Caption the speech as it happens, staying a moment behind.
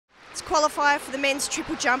to qualify for the men's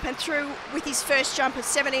triple jump and through with his first jump of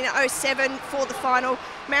 17.07 for the final.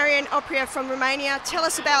 Marian Oprea from Romania, tell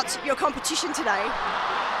us about your competition today.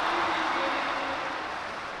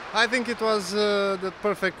 I think it was the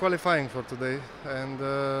perfect qualifying for today, and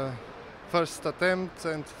first attempt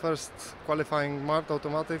and first qualifying mark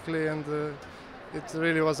automatically, and it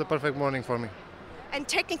really was a perfect morning for me. And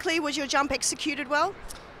technically, was your jump executed well?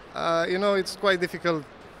 You know, it's quite difficult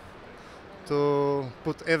to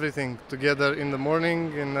put everything together in the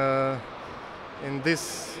morning in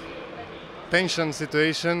this tension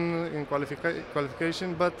situation in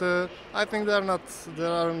qualification, but I think there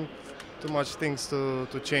aren't too much things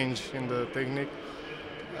to change in the technique,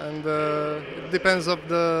 and it depends of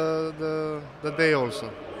the day also.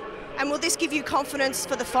 And will this give you confidence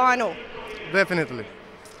for the final? Definitely.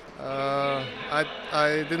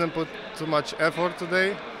 I didn't put too much effort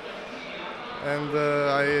today, and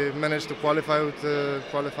I managed to qualify with a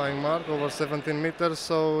qualifying mark over 17 meters,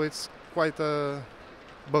 so it's quite a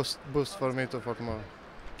boost for me for tomorrow.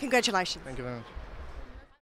 Congratulations. Thank you very much.